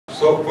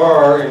So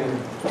far in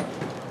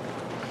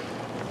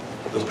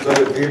the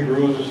study of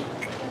Hebrews,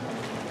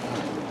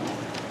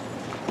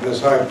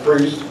 this high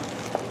priest,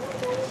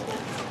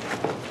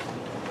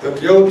 that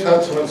the Old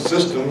Testament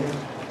system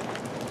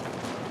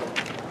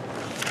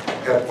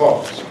had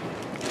faults.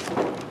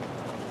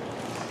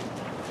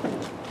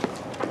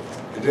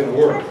 It didn't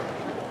work.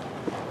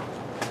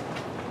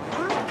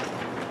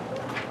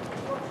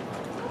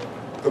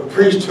 The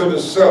priesthood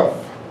itself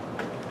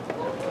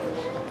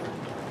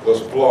was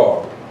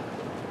flawed.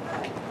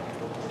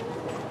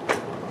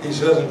 He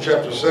says in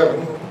chapter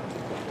 7,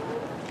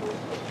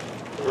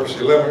 verse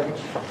 11,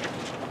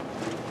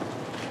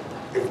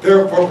 if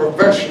therefore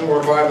perfection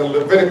were by the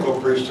Levitical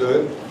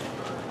priesthood,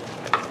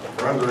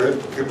 for under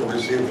it people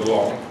received the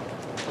law,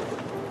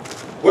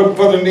 what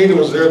further need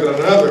was there that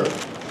another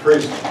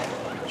priest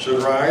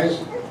should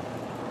rise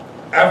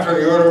after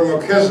the order of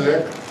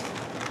Melchizedek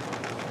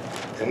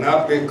and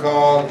not be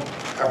called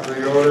after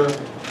the order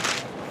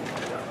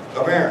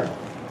of Aaron?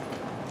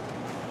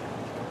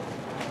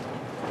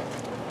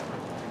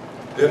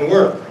 Didn't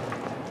work.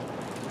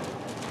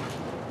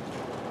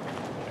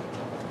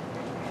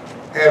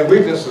 Had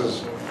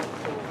weaknesses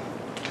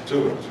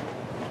to it.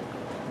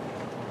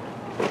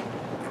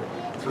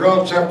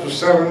 Throughout chapter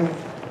 7,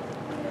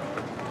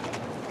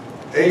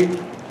 8,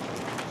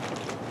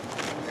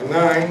 and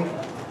 9,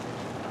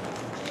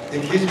 he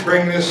keeps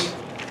bringing this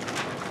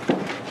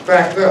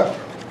fact up.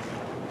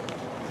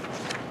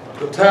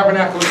 The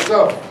tabernacle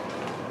itself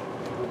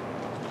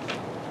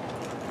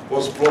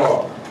was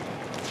flawed.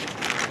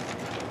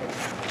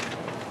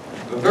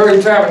 The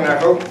very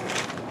tabernacle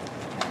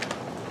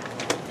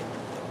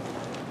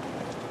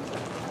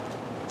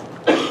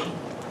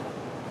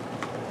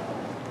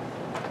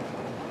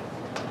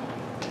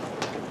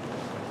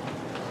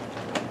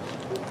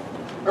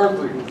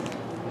earthly.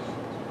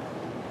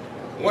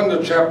 One of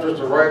the chapters,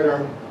 the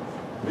writer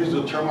uses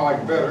a term I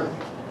like better.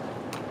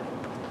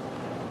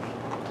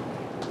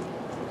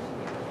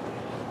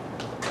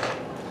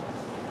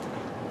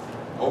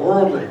 A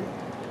worldly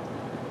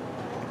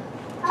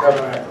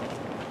tabernacle.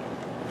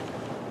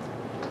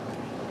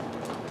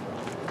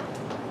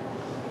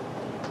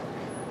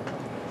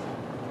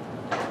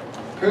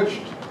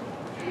 Pitched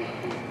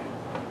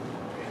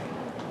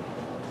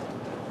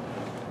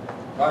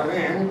by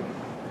man.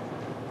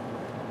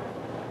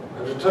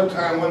 As we took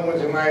time one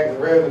Wednesday night and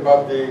read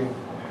about the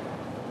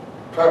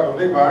tribe of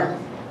Levi,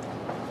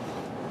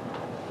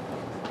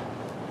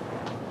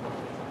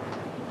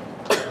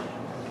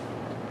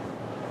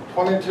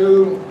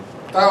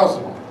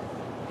 $22,000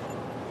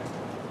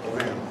 of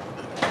them.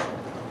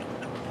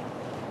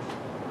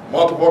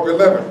 Multiple of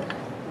 11.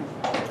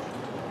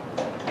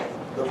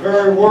 The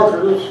very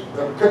workers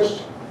that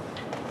pitched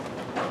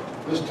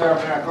this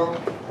tabernacle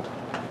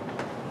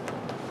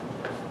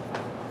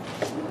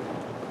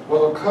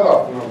was a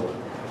cutoff number.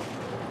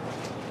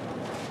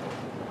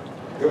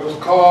 It was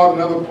called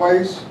another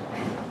place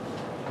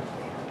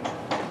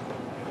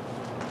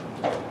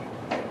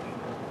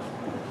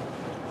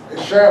a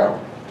shadow.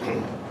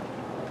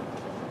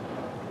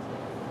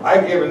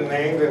 I gave it a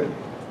name that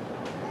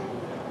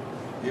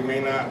you may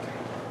not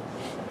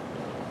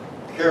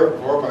care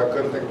for, but I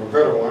couldn't think of a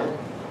better one.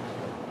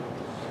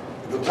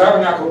 The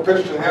tabernacle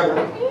pitched in heaven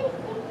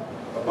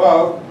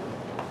above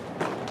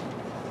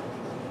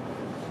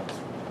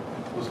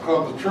was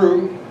called the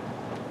true.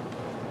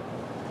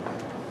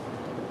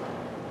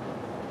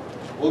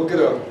 We'll get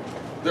a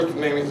different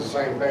name, it's the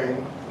same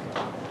thing.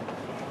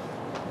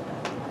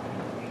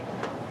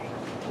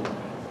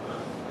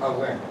 How's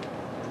that?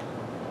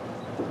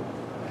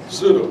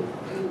 Pseudo.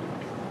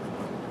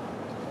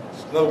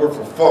 It's another word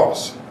for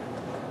false.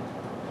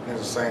 It's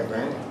the same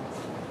thing.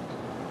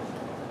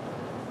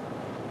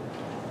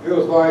 It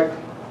was like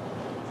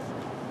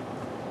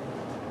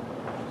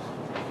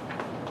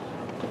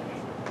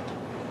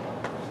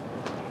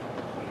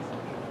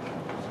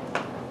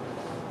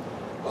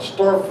a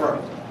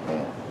storefront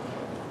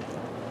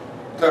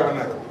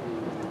tabernacle.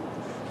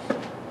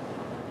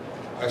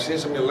 I've seen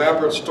some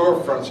elaborate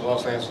storefronts in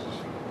Los Angeles.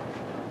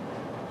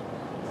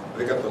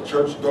 They got the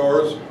church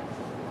doors,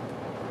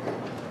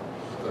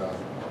 the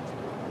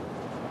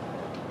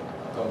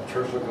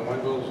church-looking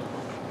windows.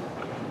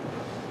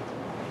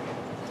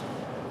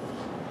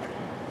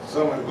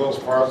 Some of it goes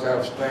as far as to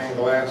have stained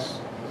glass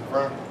in the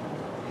front.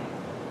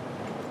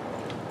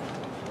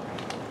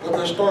 But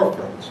they're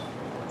storefronts.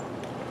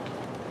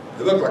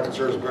 They look like a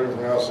church building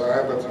from the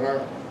outside, but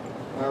they're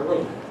not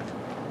really.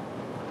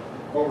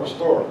 Former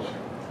stores.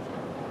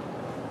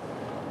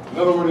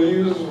 Another word he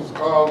uses is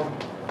called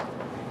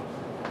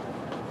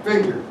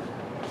figure.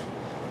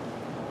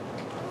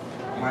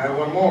 I might have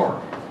one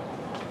more.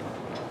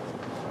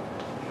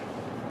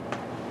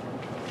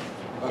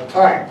 A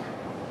type.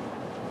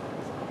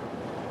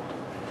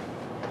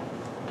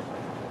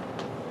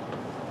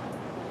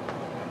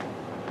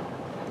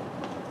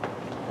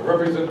 A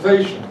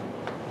representation.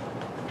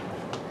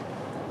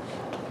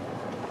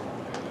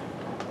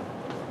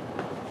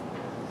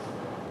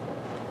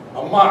 A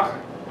mock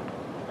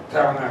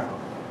tabernacle.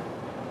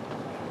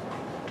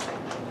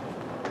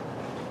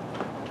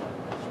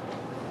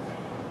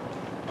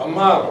 a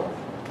model.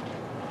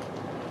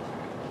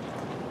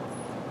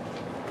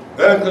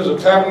 That includes a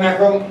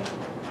tabernacle,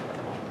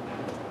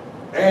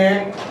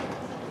 and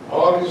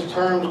all these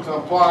terms can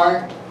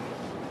apply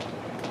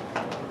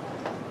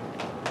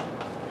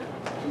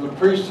to the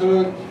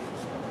priesthood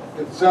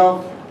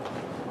itself,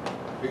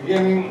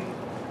 beginning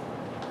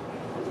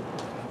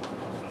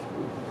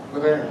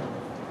with Aaron.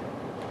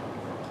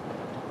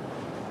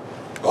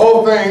 The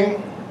whole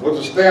thing was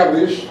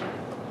established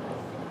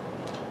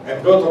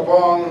and built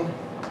upon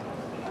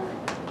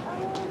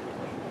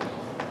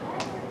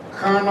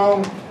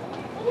carnal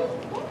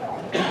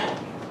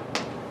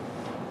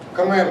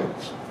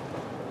commandments,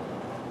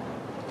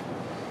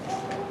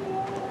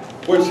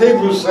 which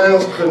Hebrews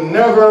says could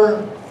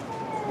never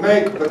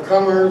make the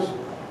comers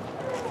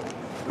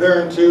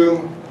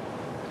thereunto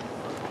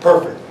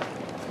perfect.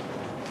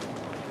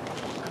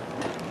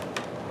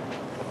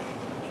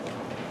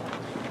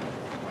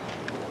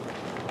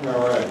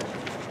 All right.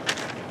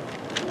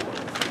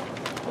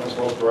 I'm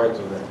supposed to write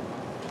today.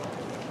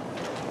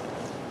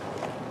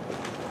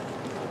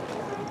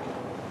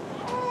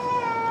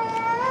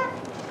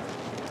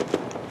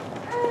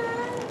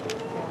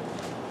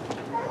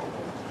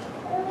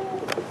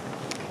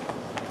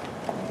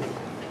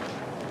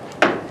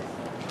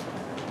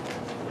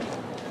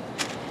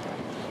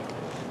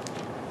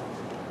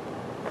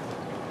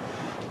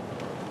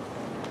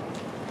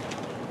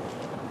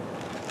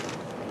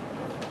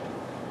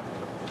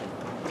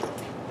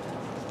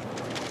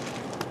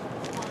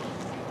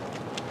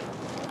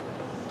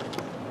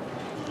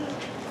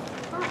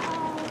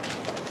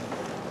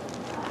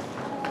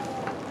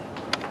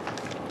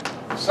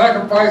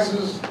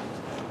 Sacrifices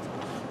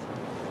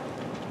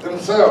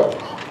themselves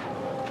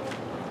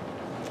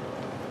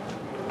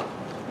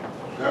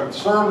have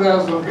served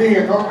as the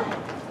vehicle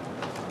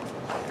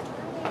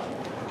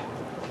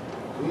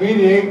to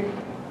mediate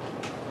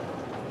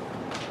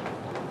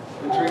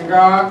between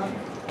God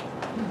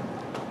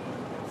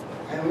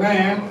and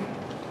man,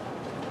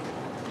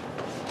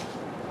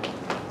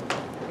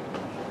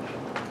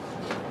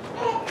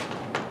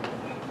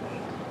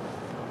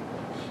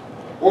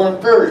 or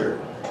inferior.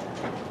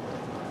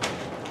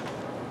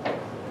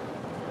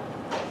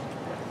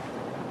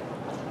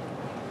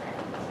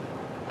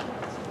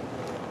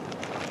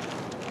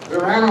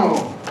 They're animal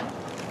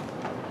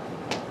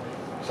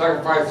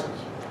sacrifices.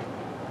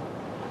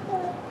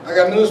 I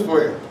got news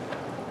for you.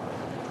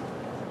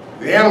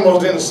 The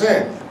animals didn't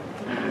sin.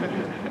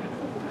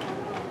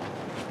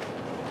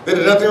 They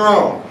did nothing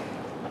wrong.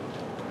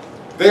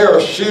 They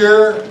are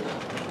sheer,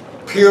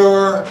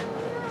 pure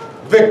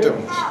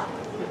victims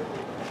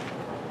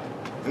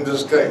in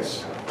this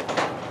case.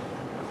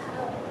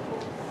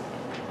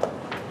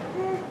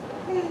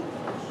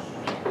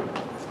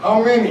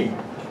 How many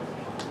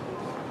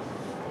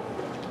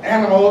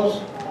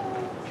animals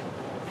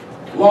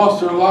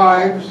lost their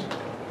lives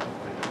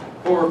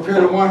over a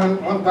period of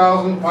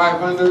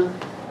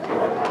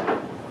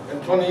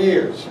 1,520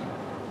 years?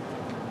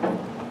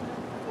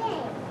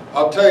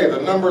 I'll tell you,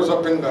 the number's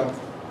up in the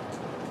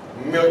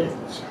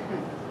millions.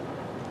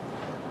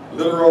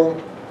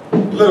 Literally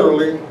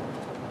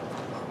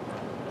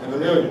in the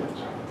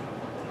millions.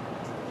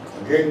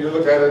 Again, you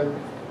look at it,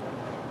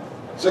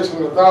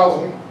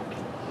 600,000.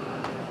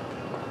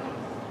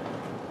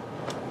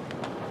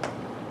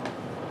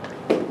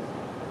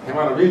 Came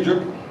out of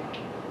Egypt.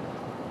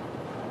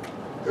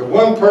 If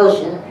one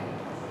person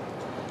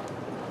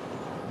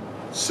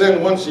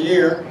sinned once a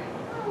year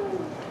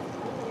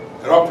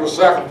and offered a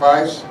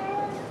sacrifice,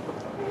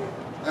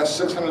 that's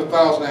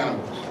 600,000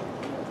 animals.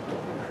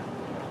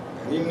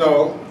 And you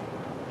know,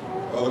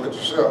 well, look at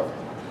yourself.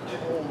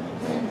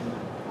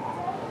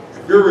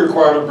 If you're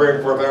required to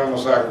bring forth animal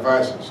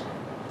sacrifices,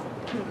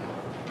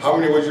 how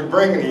many would you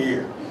bring in a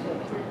year?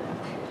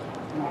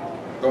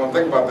 Don't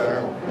think about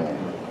that,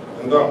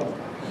 and don't.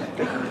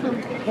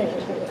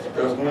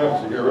 Because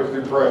next you get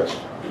really depressed.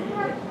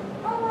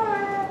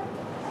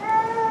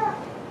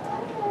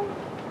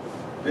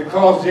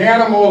 Because the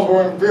animals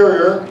were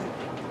inferior,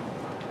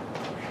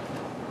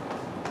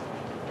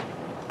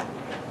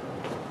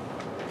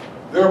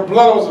 their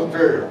blood was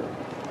inferior.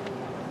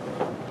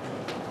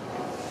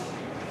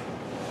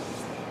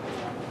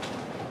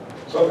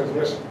 Something's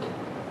missing.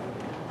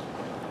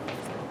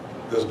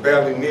 That's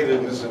badly needed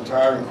in this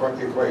entire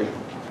equation.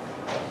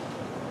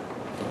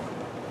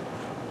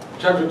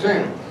 Chapter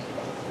 10.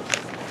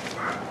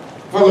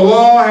 For the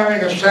law,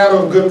 having a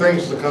shadow of good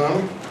things to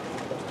come,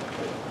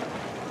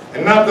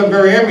 and not the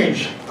very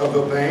image of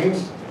the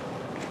things,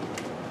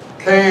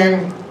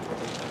 can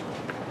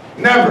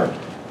never,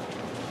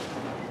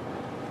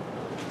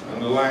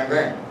 underline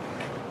that.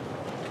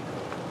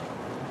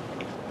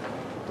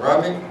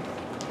 Rodney,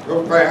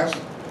 go fast.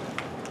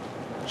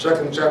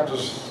 Second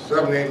chapters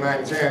 7, 8,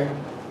 9, 10,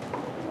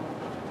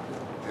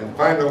 and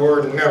find the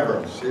word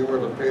never. See where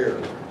it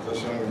appears.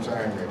 Just on the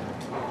time here.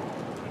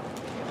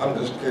 I'm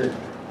just kidding.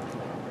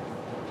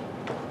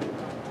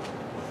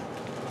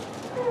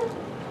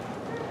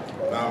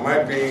 Now, it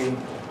might be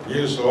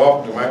used so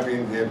often, it might be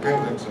in the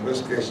appendix. In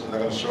this case, it's not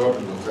going to show up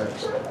in the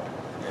text,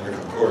 in the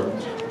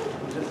concordance.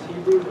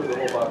 Hebrews or the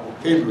whole Bible?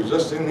 Hebrews,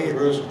 just in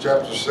Hebrews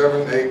chapter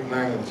 7, 8,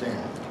 9, and 10.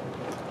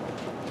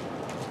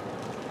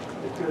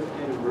 It could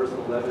be in verse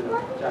 11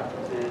 of chapter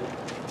 10.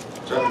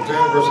 Chapter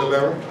 10, verse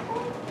 11.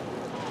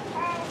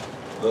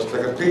 Let's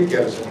take a peek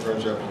at it in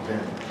verse chapter 10.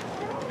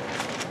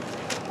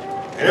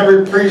 And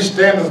every priest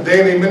standeth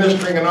daily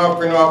ministering and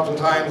offering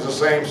oftentimes the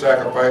same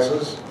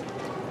sacrifices,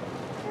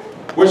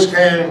 which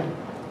can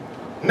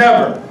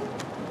never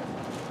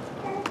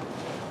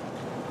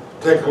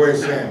take away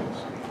sins.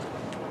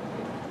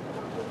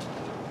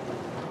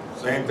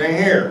 Same thing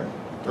here,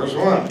 verse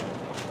 1.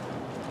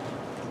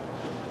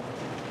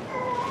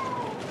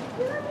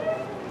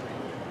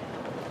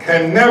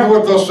 Can never,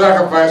 with those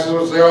sacrifices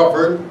which they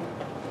offered,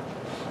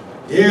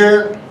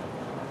 year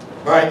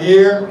by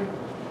year,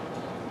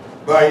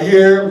 by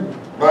year,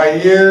 by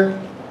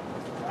year,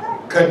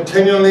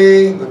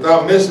 continually,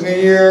 without missing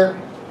a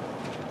year,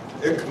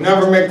 it could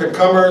never make the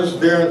comers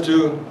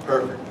thereunto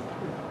perfect.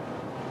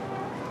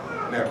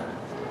 Never.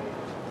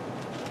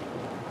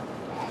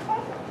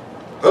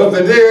 But if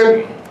they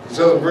did, he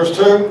says in verse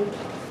 2,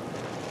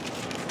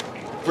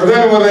 for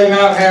then will they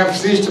not have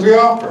ceased to be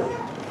offered.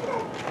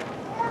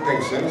 That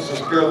makes sense.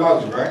 It's pure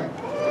logic, right?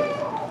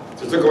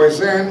 To take away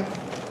sin,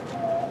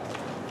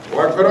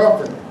 why quit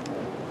offering?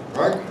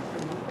 Right?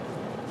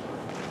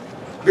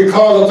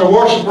 Because that the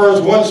worshippers,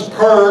 once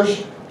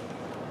purged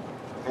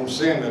from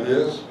sin, that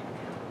is,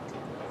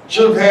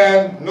 should have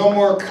had no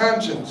more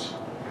conscience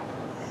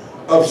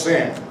of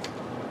sin.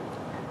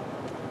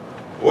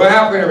 What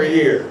happened every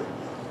year?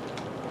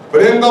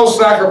 But in those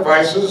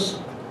sacrifices,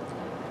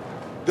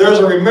 there's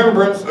a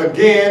remembrance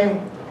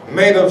again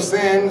made of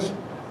sins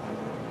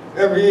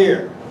every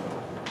year.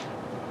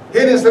 He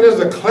didn't say there's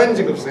a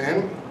cleansing of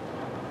sin,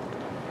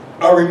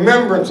 a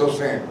remembrance of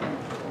sin.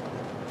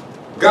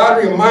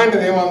 God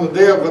reminded him on the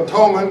Day of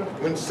Atonement,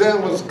 when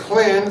sin was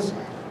cleansed,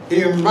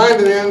 he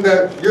reminded them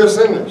that you're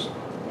sinners.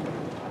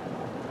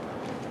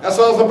 That's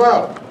all it's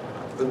about.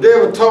 The Day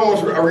of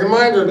Atonement was a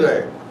reminder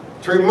day,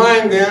 to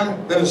remind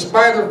them that in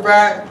spite of the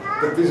fact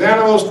that these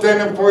animals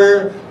standing for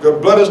you, the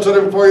blood is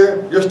stood in for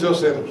you, you're still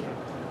sinners.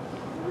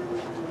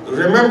 The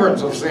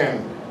remembrance of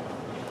sin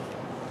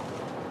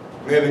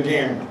made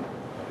again.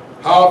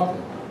 How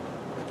often?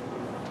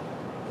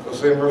 Let's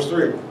say in verse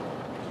 3.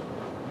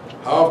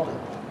 How often?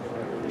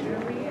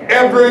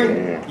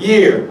 Every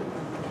year.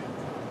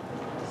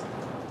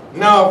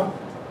 Now,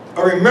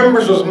 a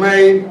remembrance was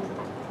made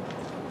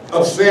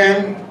of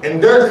sin in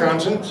their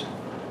conscience.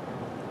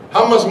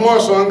 How much more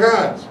so in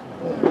God's?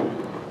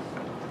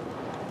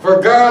 For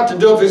God to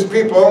deal with these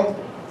people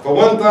for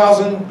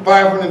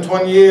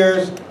 1,520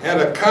 years had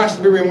to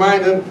constantly be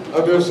reminded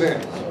of their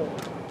sins.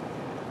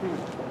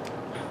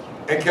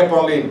 And kept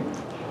on leading.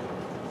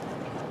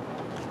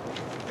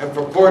 And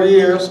for 40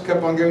 years,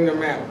 kept on giving them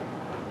manna.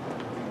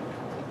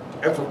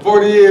 And for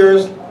 40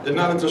 years, did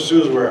not let their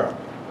shoes wear out.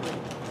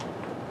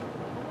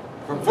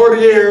 For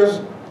 40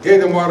 years,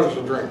 gave them water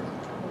to drink.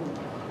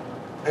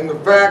 And the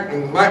fact,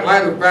 in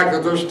light of the fact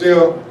that they're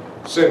still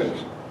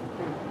sinners.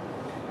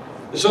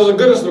 It shows the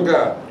goodness of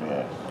God.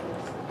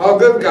 How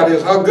good God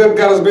is, how good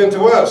God has been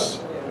to us.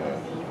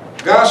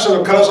 God should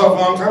have cut us off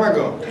a long time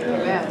ago.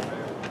 Amen.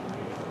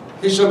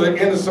 He should have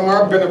ended some of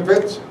our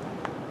benefits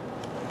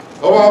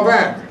a while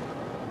back.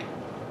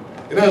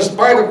 And in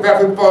spite of the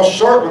fact we fall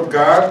short with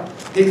God,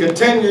 He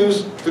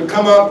continues to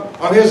come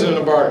up on His end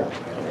of the bargain.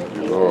 Thank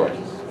you, Lord.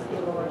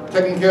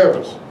 Taking care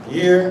of us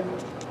year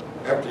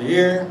after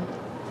year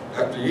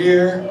after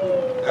year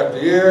after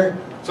year.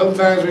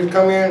 Sometimes we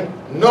come in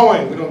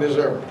knowing we don't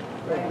deserve it.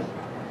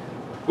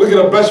 We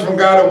get a blessing from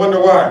God and wonder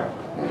why.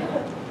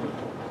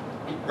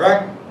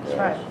 Right? That's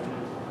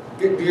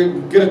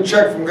right. Get a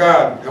check from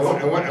God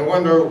and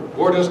wonder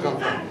where this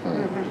comes from.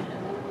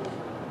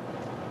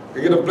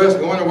 You get a blessing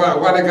and wonder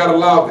why they God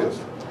allowed this.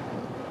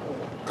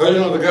 Because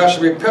you know that God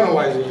should be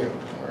penalizing you.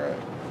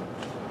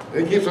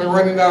 And He keeps on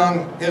running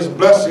down His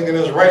blessing and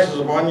His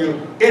righteousness upon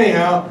you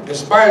anyhow, in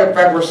spite of the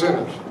fact we're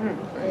sinners.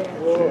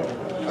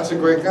 That's a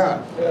great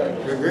God.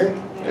 You agree?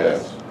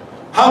 Yes.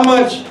 How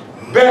much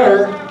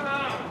better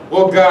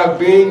will God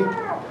be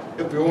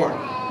if we weren't?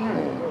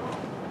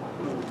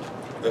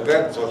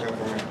 That's what's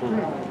for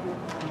me.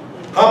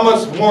 How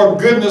much more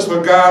goodness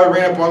would God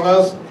rain upon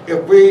us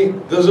if we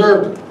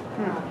deserved it?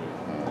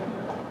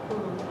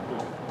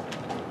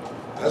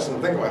 That's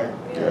something to think about it.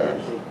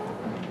 Yes.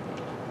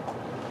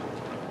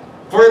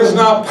 For it is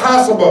not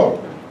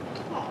possible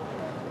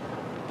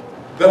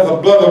that the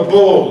blood of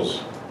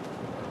bulls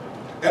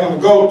and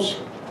of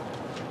goats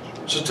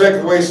should take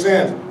away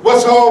sins.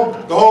 What's the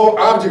whole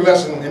object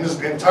lesson in this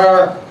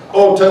entire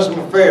Old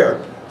Testament affair?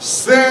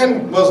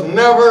 Sin was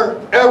never,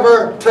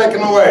 ever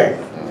taken away.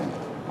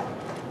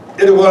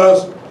 It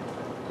was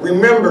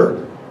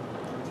remembered.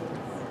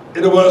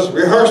 It was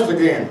rehearsed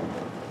again.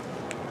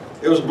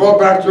 It was brought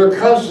back to your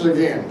conscience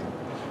again,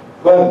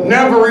 but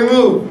never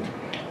removed.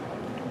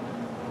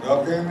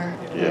 Okay, man?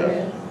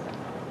 Yes.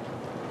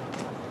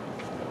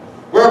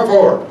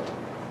 Wherefore,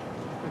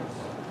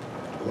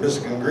 the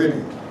missing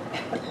ingredient.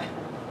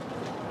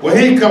 When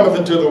He cometh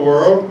into the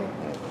world,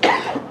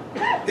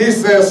 He He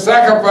says,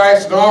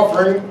 sacrifice and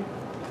offering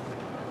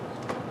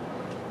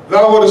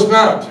thou wouldest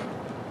not.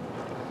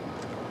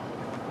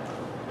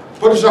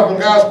 Put yourself in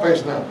God's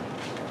place now.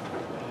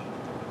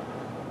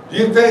 Do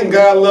you think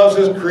God loves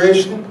his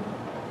creation?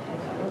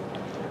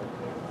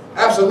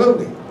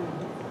 Absolutely.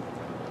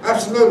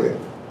 Absolutely.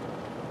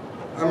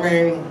 I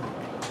mean,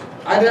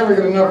 I never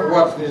get enough of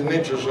watching these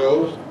nature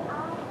shows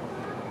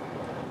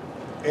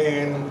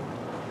and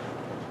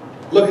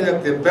looking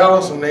at the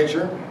balance of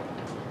nature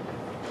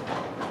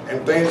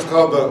and things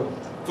called the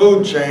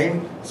food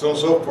chain, so on and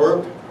so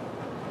forth.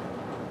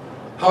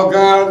 How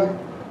God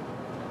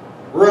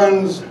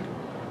runs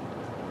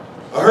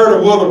a herd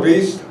of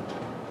wildebeest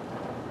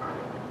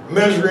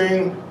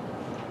measuring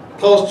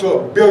close to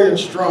 1 billion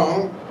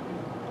strong,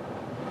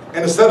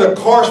 and to set a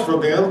course for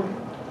them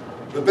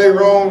that they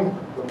roam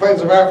the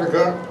plains of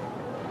Africa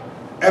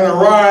and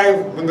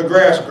arrive when the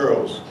grass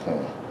grows.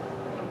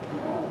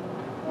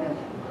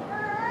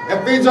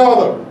 And feeds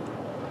all of them.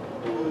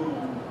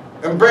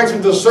 And brings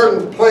them to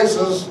certain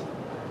places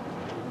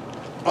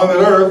on the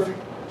earth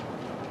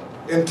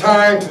in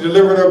time to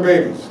deliver their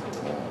babies.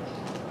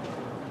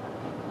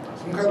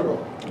 It's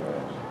incredible. I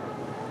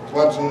was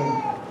watching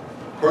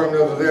a program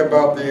the other day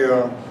about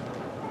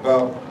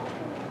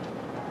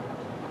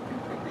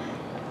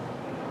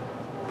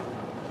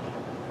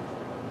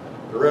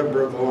the red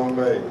bird with the long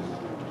legs.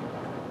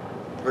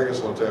 Vegas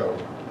Hotel.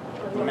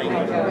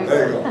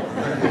 There you go.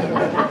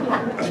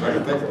 That's what I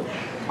can think of.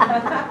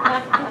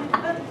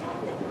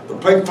 The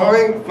pink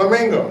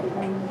flamingo.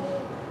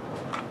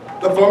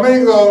 The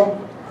flamingo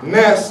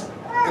nests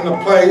in a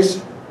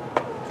place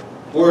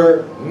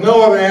where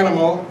no other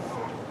animal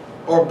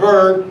or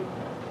bird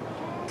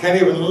can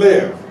even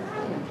live.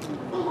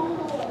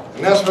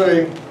 And that's where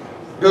they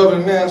build a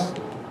nest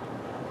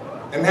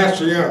and hatch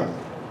their young.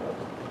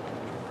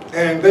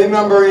 And they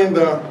number in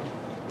the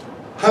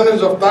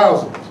hundreds of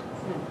thousands.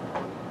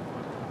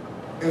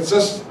 It's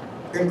just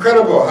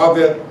incredible how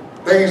that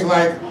things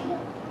like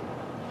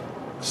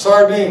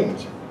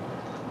sardines.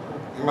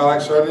 Anybody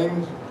like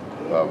sardines?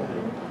 Love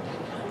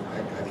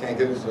I can't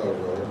get it so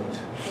well.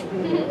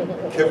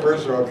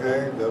 Kippers are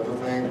okay, the other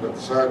things, but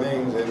the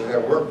sardines, they just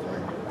have work for me.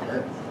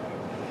 Right?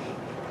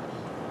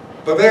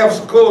 But they have a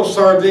school of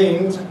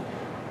sardines,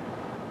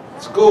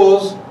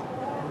 schools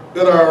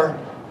that are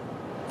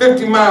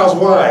 50 miles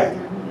wide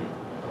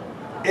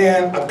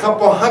and a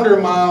couple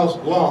 100 miles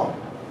long,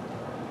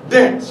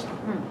 dense.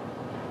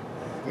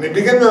 And they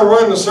begin to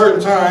run at a certain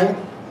time.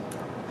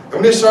 And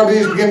when these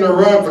sardines begin to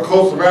run up the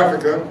coast of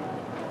Africa,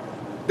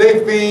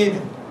 they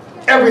feed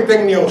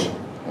everything in the ocean.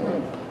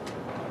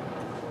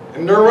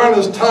 And their run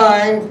is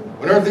timed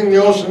when everything in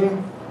the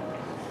ocean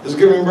is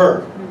giving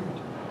birth.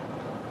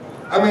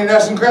 I mean,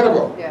 that's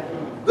incredible. Yeah.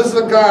 This is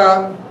a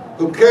God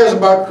who cares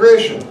about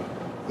creation.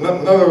 I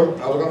was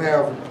going to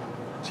have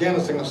Tiana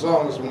sing a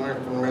song this morning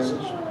from the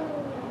message.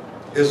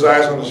 His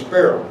eyes on the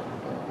sparrow.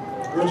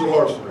 Where's the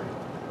Lord's Prayer?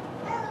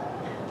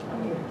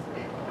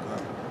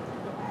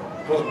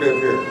 Supposed to be up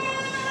here.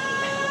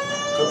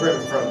 Come here in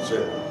the front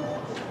chair.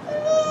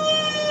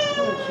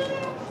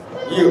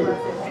 You.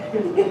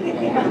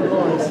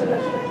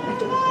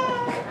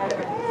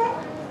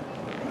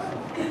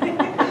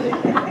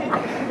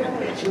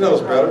 She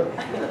knows better.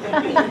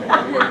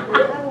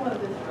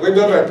 What are you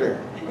doing back there?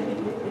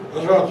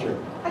 What's wrong with you?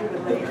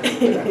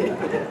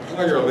 I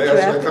know you're late, so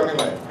come in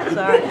late.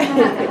 Sorry.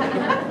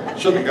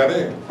 Shouldn't have got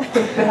in.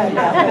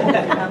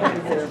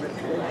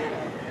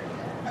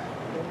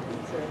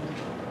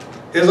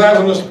 His eyes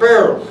on the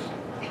sparrows.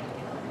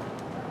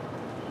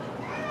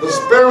 The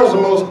sparrow is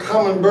the most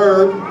common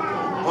bird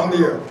on the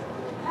earth.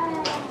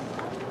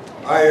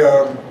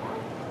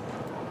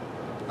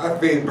 I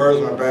feed birds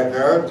in my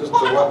backyard just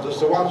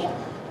to watch them.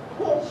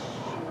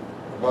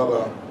 About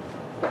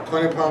a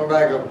 20-pound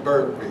bag of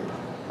bird feed.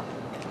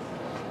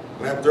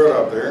 And I throw it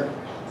out there.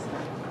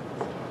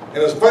 And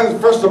it's funny,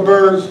 first the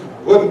birds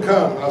wouldn't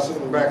come, and I sit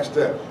on the back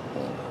step.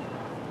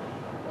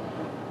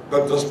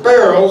 But the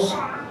sparrows,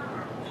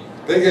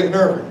 they get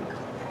nervy.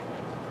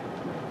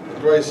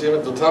 That's why you see them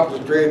at the top of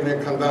the tree, and they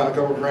come down a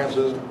couple of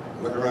branches,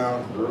 look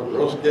around,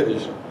 real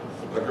skittish.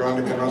 Look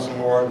around, they come around some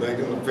more, they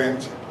get on the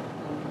fence.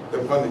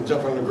 They're fun to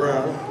jump on the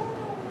ground,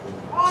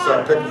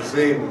 start picking the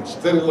seed, and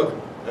steady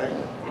looking. Okay?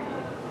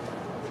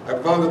 I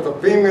found that the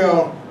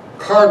female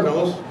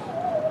cardinals,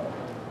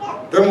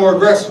 they're more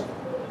aggressive.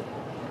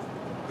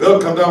 They'll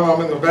come down when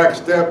I'm in the back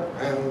step,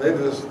 and they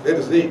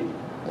just eat.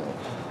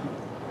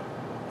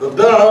 The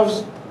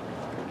doves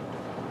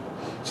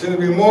seem to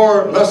be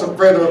less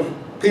afraid of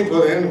people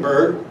than any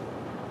bird.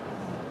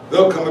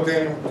 They'll come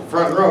within the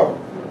front row.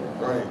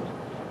 Right.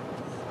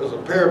 There's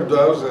a pair of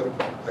doves that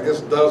I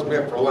guess doves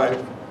meant for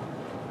life.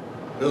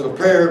 There's a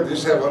pair that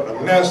used to have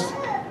a nest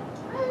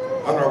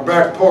on our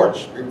back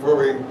porch before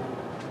we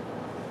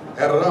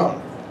had it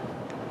on.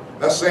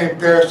 That same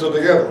pair is still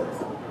together.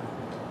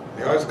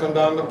 They always come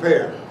down in a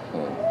pair.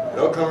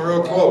 They'll come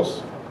real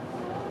close.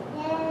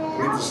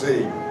 Need to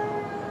see.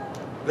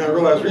 Then I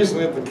realized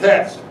recently that the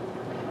cats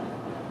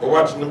were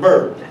watching the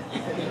bird.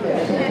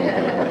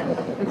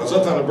 Well,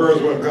 sometimes the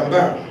birds wouldn't come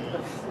down.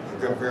 I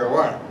couldn't figure out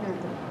why.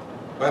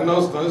 But I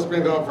noticed, now this has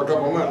been going for a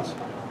couple of months.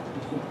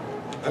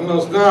 I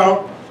noticed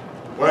now,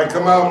 when I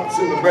come out and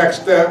sit in the back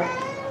step,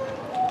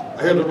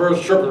 I hear the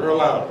birds chirping real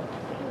loud.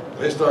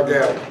 They start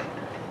gathering.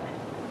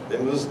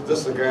 And this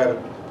is the guy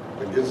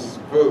that gets his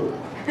food.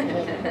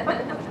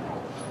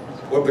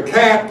 Well, the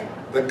cat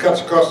that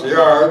cuts across the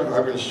yard,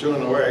 I've been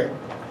shooing away.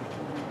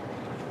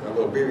 Got a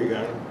little BB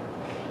gun.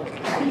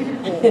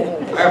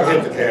 I haven't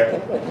hit the cat.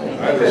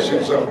 I just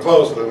shoot something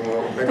close that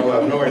will make a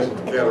lot of noise if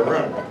the cat will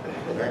run.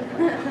 Okay?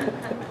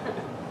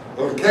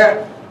 Well, the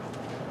cat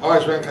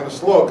always ran kind of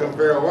slow, couldn't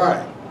figure out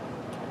why.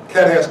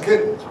 Cat has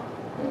kittens.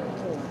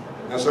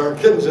 And so her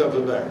kittens up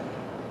today.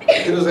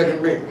 Cute as they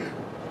can be.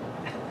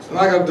 So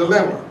now I got a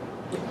dilemma.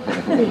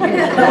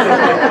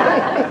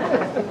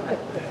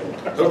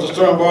 So the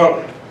store and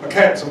bought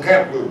some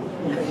cat food.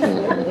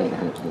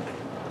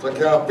 So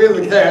okay, I'll feed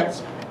the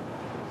cats,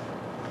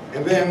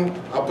 and then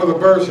I'll put a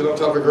bird shit on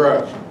top of the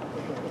garage.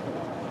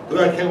 But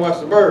then I can't watch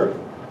the bird.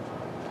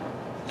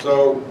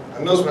 So I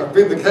notice when I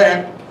feed the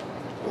cat,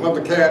 I love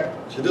the cat,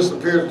 she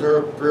disappears with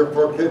her 3 or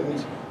 4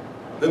 kittens,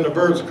 then the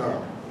birds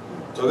come.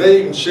 So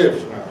they eat in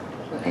shifts now.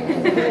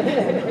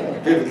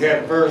 Feed the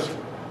cat first,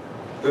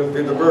 then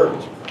feed the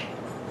birds.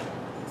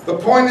 The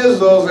point is,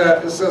 though,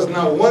 that it says,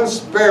 now one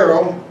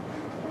sparrow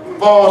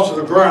falls to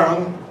the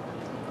ground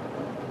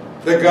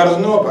that God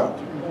doesn't know about.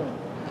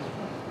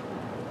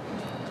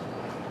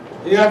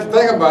 You have to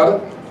think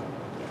about it.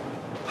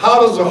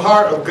 How does the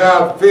heart of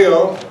God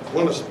feel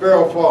when a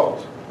sparrow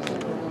falls?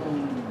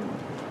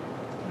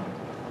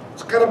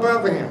 It's got to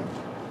bother him.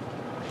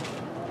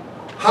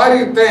 How do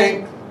you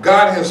think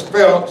God has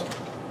felt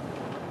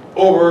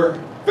over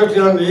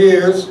 1,500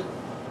 years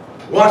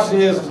watching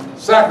his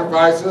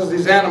sacrifices,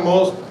 these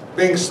animals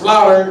being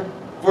slaughtered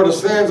for the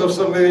sins of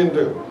something they didn't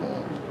do?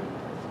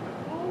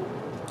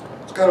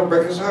 It's got to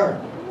break his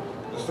heart.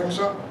 You think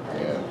so?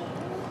 Yeah.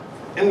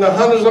 In the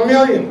hundreds of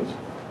millions,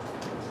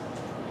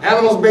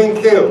 animals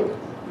being killed.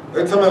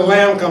 Every time a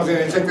lamb comes in,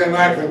 they take that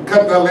knife and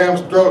cut that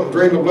lamb's throat and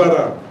drain the blood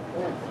out.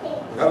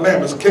 That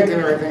lamb is kicking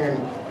everything and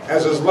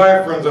as his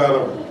life runs out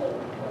of it.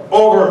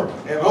 Over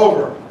and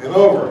over and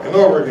over and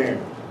over again.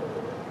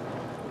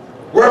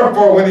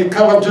 Wherefore, when he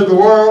come into the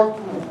world,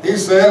 he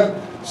said,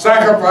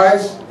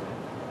 sacrifice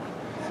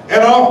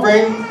and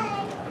offering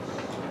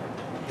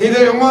he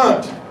didn't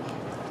want.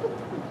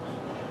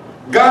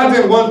 God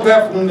didn't want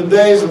that from the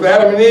days of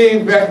Adam and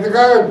Eve back in the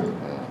garden.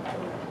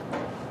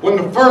 When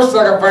the first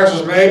sacrifice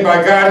was made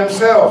by God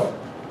himself.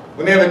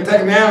 When they had to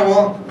take an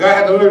animal, God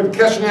had to literally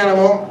catch an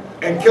animal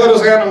and kill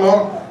this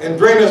animal and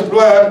drain his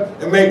blood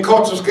and make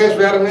coats of skins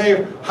for Adam and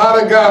Eve. How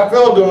did God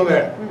feel doing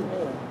that?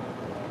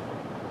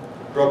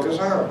 Broke his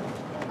heart.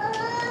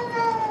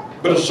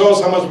 But it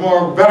shows how much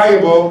more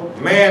valuable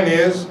man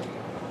is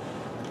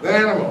than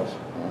animals.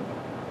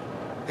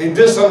 He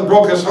did something,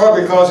 broke his heart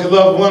because he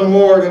loved one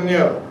more than the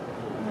other.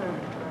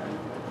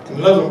 He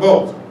loved them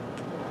both.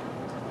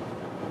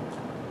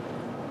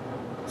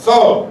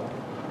 So,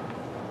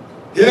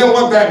 he didn't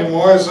want that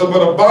anymore. He said,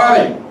 but a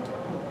body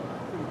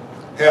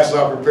hast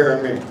thou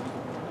prepared me.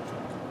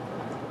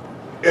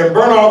 In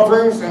burnt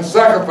offerings and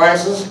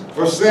sacrifices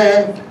for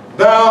sin,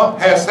 thou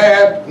hast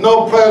had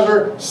no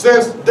pleasure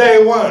since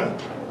day one.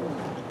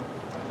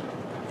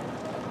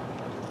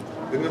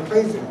 Didn't it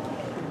please him?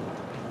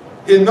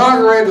 He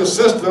inaugurated a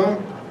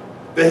system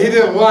that he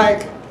didn't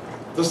like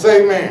to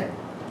save man.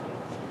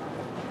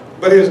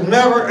 But he was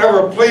never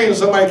ever pleased when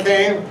somebody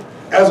came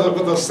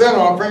with a sin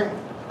offering,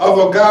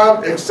 although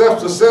God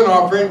accepts the sin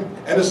offering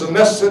and it's a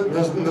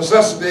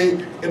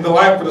necessity in the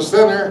life of the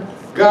sinner.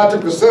 God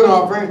took the sin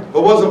offering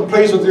but wasn't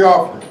pleased with the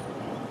offering.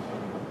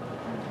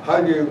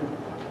 How do you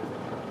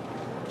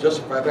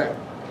justify that?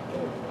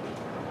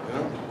 You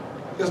know?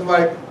 It's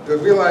like,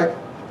 it'd be like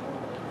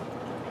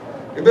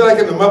in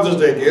the Mother's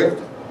Day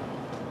gift.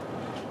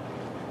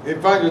 You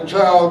find your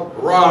child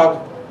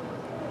robbed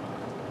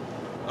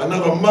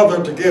another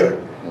mother to get it.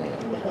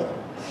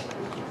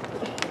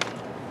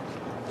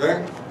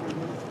 Okay?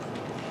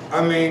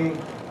 I mean,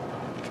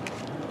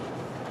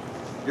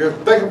 you're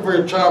thinking for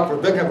your child for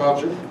thinking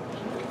about you.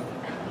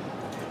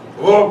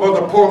 Well, but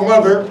the poor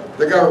mother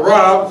that got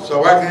robbed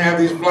so I can have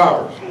these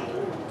flowers.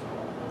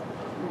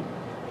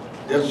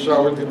 Yes,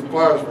 so where did get the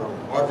flowers from?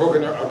 Well, I broke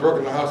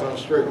in the house on the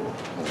street.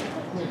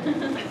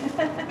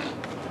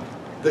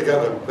 They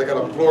got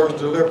a florist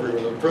delivery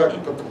with a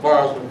truck, put the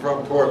flowers in the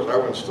front porch. I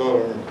went and stole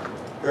them.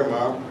 Here,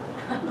 Mom.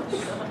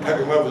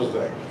 Happy Mother's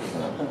Day.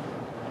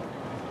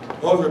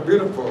 Oh, they're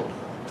beautiful.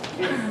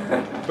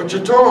 But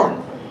you're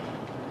torn.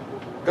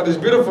 Got these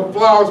beautiful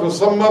flowers but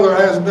some mother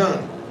has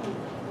none.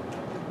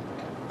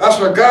 That's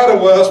where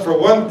God was for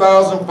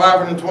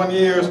 1,520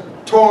 years,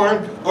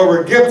 torn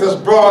over a gift that's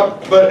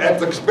brought, but at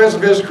the expense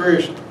of his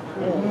creation.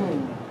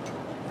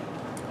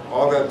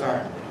 All that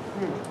time.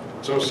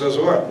 So it says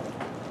what?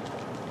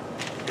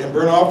 In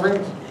burnt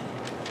offerings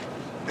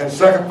and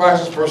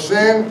sacrifices for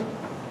sin,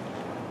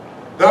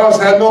 thou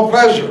hast had no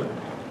pleasure.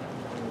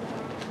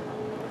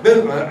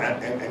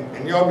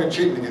 And y'all been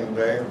cheating again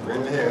today.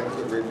 Reading ahead.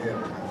 Reading ahead.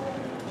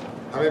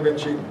 How many been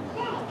cheating?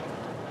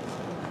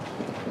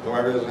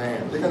 Don't raise his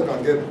hand. You guys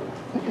gonna get it.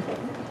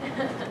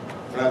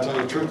 When I tell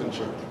the truth in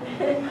church.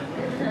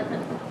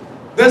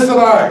 This said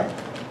I.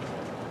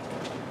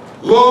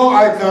 Lo,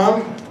 I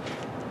come.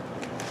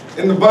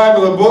 In the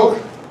Bible, the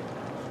book,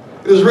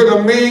 it is written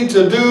of me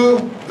to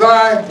do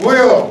thy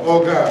will,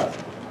 O God.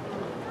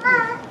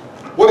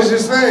 What is he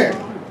saying?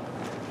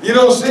 You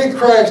don't see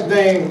Christ's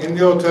name in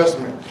the Old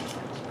Testament.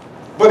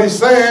 But he's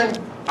saying,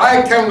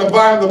 I come in the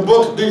Bible, the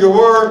book, to do your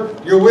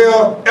word, your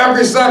will.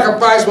 Every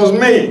sacrifice was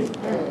me.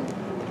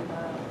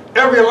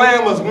 Every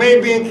lamb was me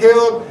being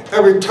killed.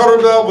 Every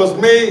turtle dove was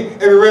me.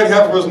 Every red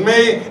heifer was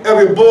me.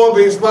 Every bull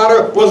being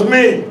slaughtered was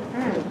me.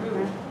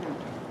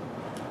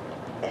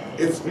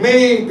 It's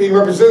me being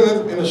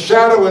represented in the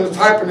shadow and the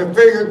type and the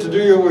figure to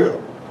do your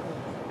will.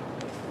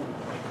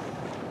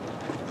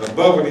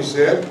 Above what he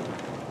said,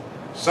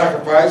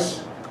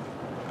 sacrifice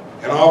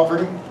and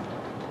offering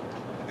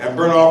and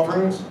burnt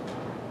offerings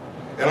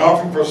and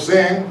offering for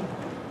sin,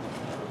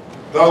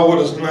 thou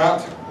wouldest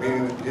not,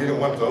 meaning you didn't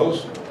want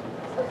those,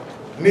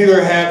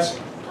 neither hadst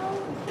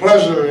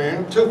pleasure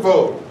in,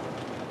 twofold.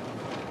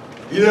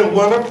 You didn't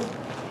want them,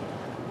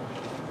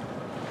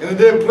 and it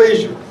didn't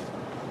please you.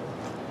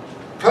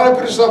 Try to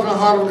put yourself in the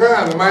heart of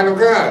God, in the mind of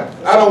God.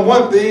 I don't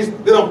want these,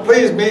 they don't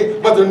please me,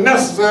 but they're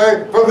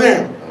necessary for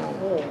them.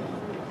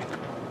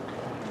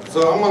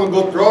 So I'm going to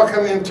go through all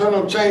kinds of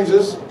internal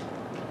changes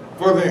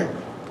for them.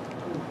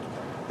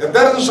 If that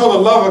doesn't show the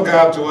love of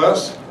God to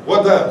us,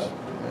 what does?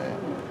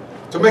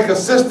 To make a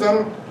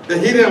system that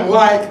he didn't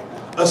like,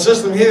 a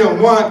system he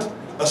didn't want,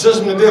 a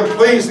system that didn't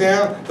please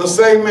him, to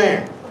save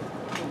man.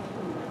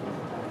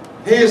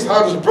 His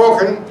heart is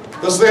broken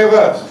to save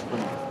us.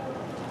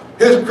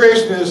 His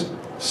creation is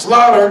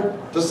slaughtered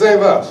to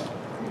save us.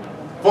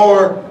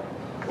 For,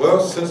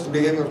 well, since the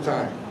beginning of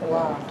time.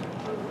 Wow.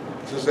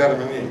 Since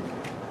Adam and Eve.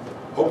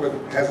 Hope it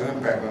has an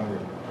impact on you.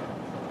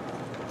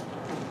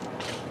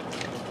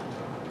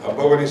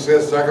 But when he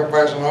says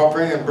sacrifice and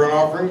offering and burnt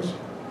offerings,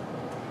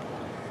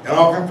 and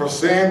offering for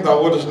sin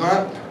thou wouldest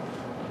not,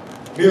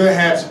 neither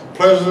hadst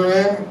pleasure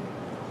in,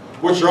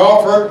 which are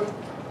offered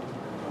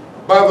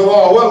by the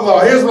law. What law?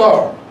 His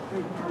law.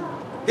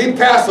 He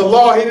passed a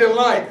law he didn't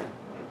like.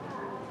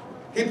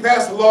 He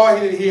passed a law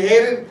he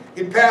hated.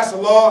 He passed a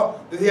law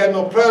that he had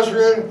no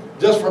pleasure in,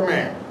 just for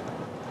man.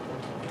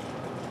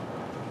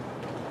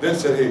 Then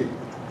said he,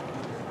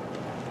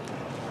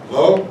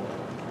 Lo,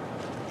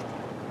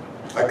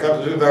 I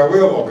come to do thy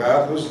will, O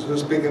God.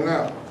 Who's speaking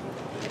now?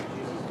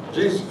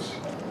 Jesus.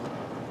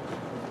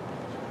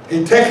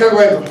 He taketh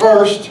away the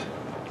first,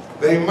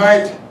 that he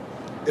might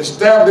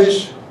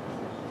establish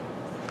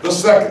the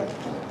second.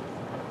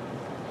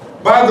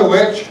 By the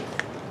which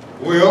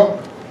we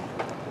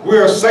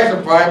are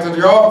sanctified to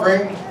the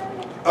offering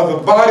of the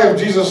body of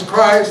Jesus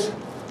Christ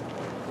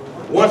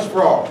once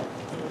for all.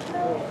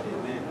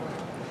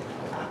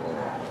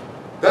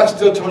 That's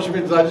still too much for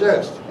me to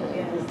digest.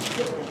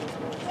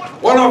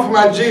 One offering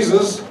by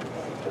Jesus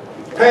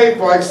paid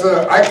for, like I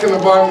said, I can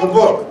abide in the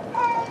book.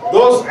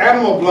 Those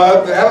animal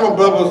blood, the animal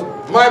blood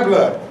was my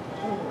blood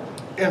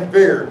in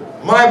figure,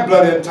 my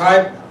blood in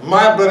type,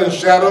 my blood in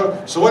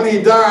shadow. So when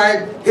he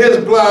died,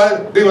 his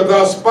blood, being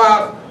without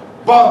spot,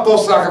 bought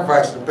those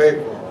sacrifices and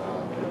paid for.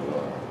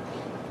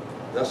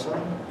 That's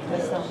something?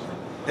 That's something.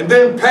 And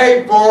then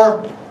paid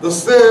for the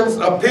sins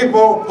of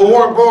people who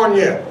weren't born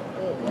yet.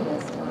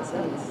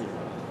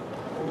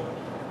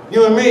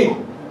 You and me.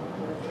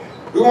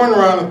 We weren't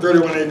around in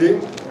 31 AD.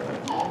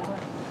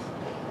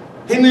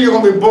 He knew you were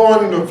going to be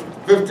born in the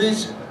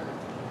 50s,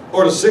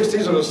 or the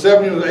 60s, or the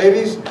 70s, or the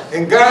 80s,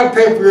 and God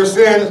paid for your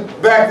sins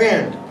back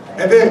then,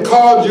 and then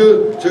called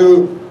you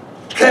to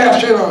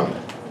cash in on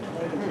them.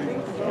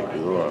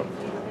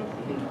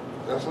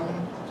 That's all.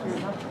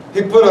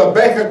 He put a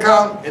bank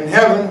account in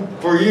heaven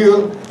for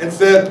you and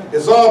said,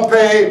 it's all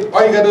paid,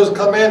 all you got to do is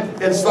come in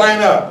and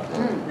sign up.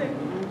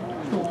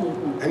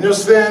 And your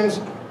sins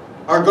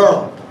are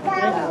gone.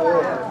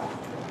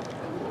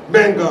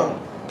 Been gone.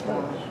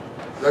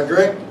 Is that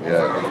great?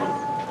 Yeah.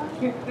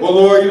 Well,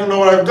 Lord, you don't know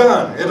what I've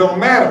done. It don't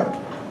matter.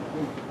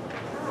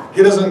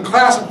 He doesn't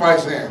classify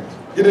sins.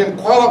 He didn't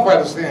qualify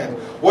the sin.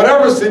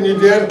 Whatever sin you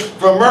did,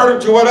 from murder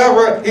to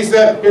whatever, he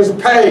said, is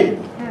paid.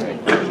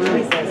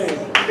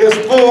 It's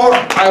full.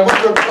 I went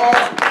to the cross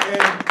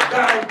and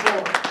died for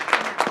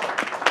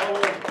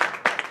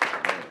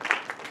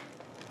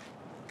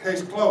it.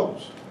 Case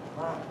closed.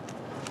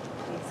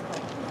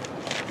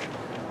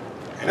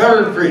 And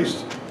every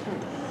priest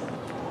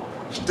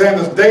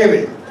standeth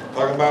daily,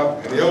 talking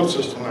about in the old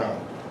system now,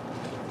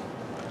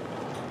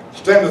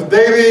 standeth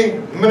daily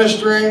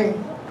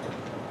ministering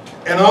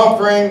and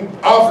offering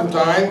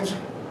oftentimes.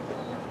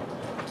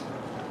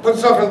 Put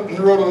yourself in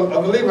the role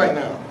of the Levite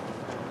now.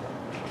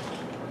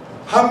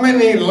 How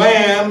many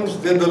lambs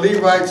did the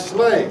Levite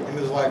slay in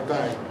his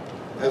lifetime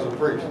as a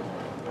priest?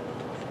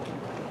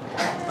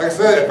 Like I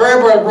said, if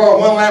everybody brought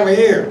one lamb a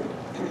year,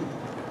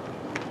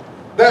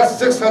 that's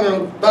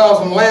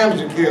 600,000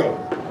 lambs you killed.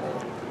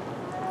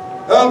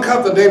 That don't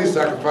count the daily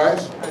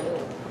sacrifice,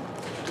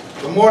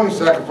 the morning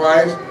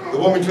sacrifice, the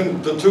one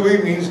between the 2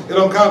 evenings, it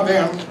don't count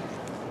them.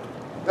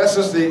 That's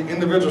just the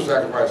individual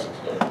sacrifices.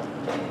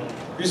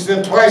 You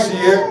sin twice a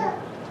year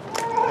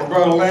and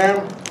brought a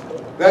lamb,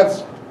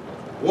 that's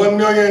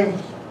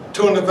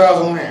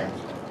 1,200,000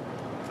 lambs.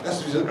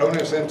 That's just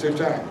only sin 2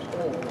 times.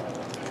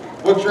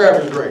 What's your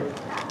average rate?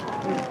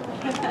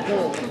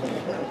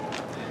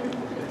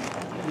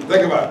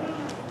 Think about it.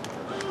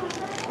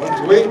 Once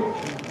a week,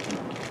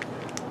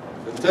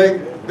 to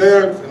take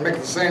theirs and make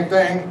the same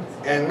thing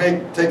and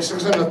take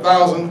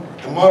 600,000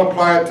 and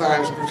multiply it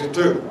times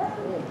 52.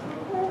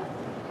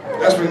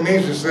 That's what it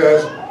means. It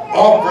says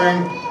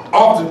offering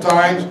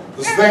oftentimes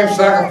the same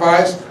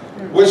sacrifice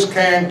which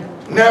can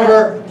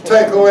never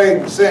take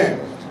away sin.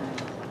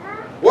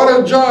 What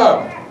a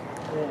job!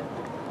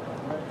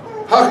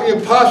 How can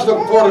you possibly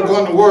look forward to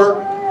going to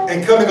work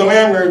and cutting a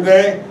lamb every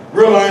day,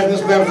 realizing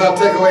this lamb does not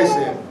take away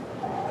sin?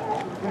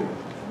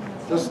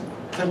 Just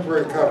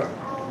temporary cover.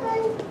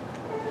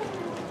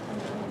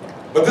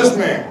 But this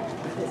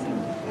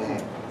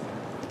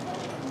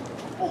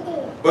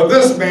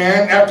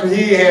man, after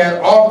he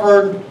had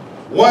offered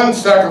one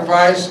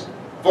sacrifice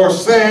for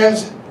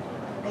sins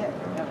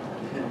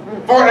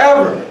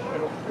forever.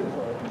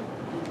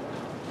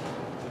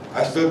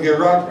 I'm still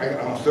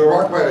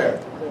rocked by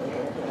that.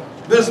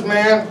 This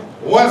man,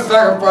 one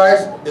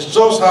sacrifice, it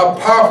shows how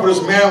powerful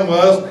this man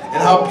was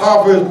and how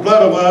powerful his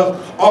blood was,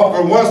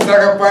 offered one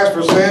sacrifice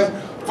for sins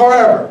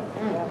forever.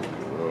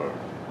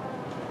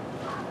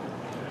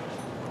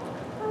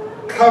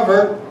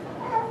 Covered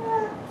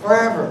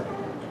forever.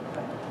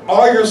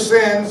 All your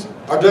sins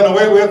are done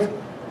away with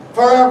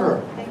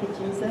forever. Thank you,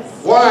 Jesus.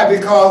 Why?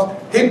 Because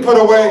he put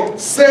away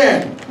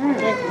sin.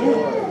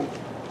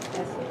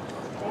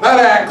 Not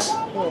acts.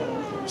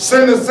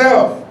 Sin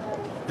itself.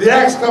 The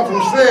acts come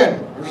from sin.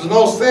 If there's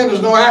no sin,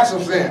 there's no acts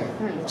of sin.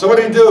 So what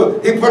did he do?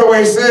 He put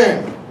away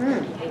sin.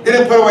 He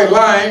didn't put away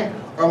lying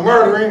or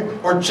murdering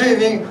or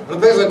cheating or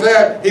things like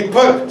that. He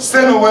put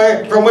sin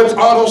away from which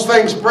all those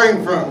things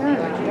spring from.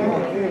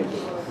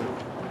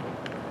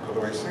 Put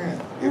away sin.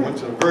 He went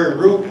to the very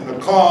root and the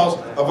cause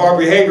of our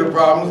behavior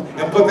problems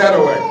and put that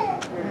away.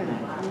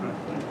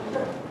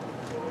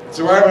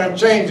 So I haven't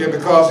changed it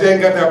because he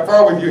ain't got that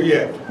far with you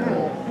yet.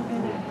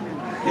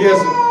 He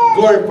hasn't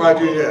glorified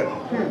you yet.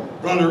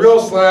 But on the real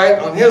side,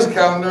 on his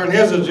calendar and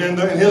his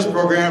agenda and his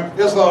program,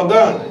 it's all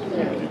done.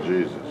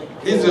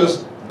 He's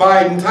just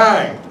biding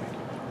time.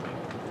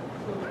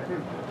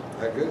 Is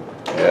that good?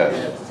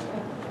 Yes.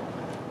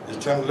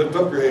 It's time to lift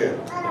up your head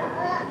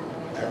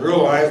and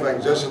realize,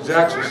 like Jesse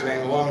Jackson was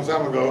saying a long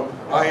time ago,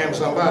 I am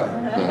somebody.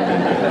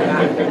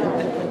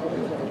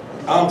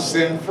 I'm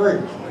sin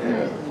free.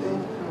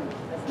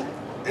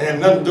 It had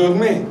nothing to do with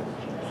me.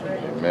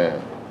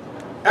 Amen.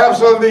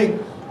 Absolutely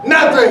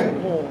nothing.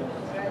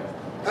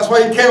 That's why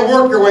you can't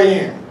work your way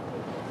in.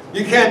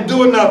 You can't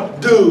do enough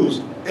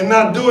do's and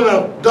not do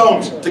enough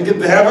don'ts to get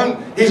to heaven.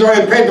 He's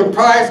already paid the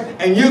price,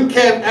 and you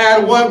can't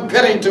add one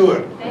penny to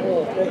it.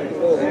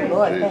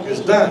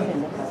 It's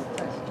done.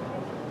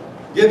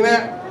 Getting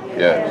that?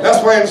 Yeah.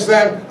 That's why I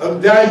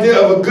understand the idea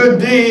of a good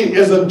deed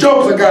is a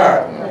joke to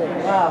God.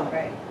 Wow.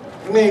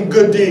 I mean,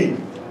 good deed.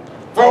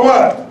 For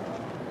what?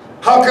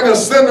 How can a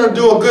sinner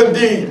do a good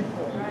deed?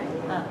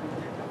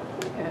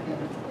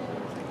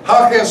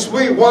 How can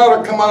sweet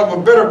water come out of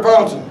a bitter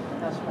fountain?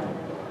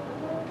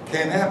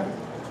 Can't happen.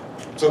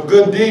 So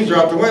good deeds are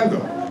out the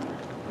window.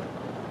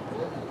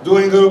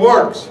 Doing good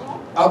works,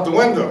 out the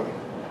window.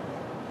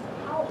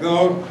 You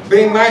know,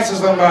 being nice to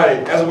somebody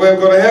as a way to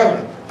go to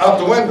heaven, out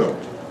the window.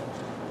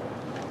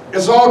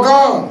 It's all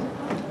gone.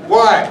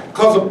 Why?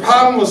 Because the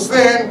problem was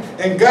sin,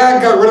 and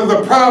God got rid of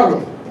the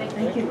problem.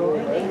 Thank you,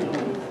 Lord.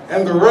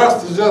 And the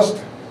rest is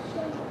just,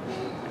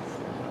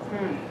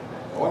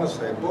 I want to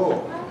say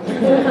bull.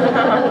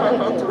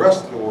 But the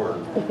rest of the word.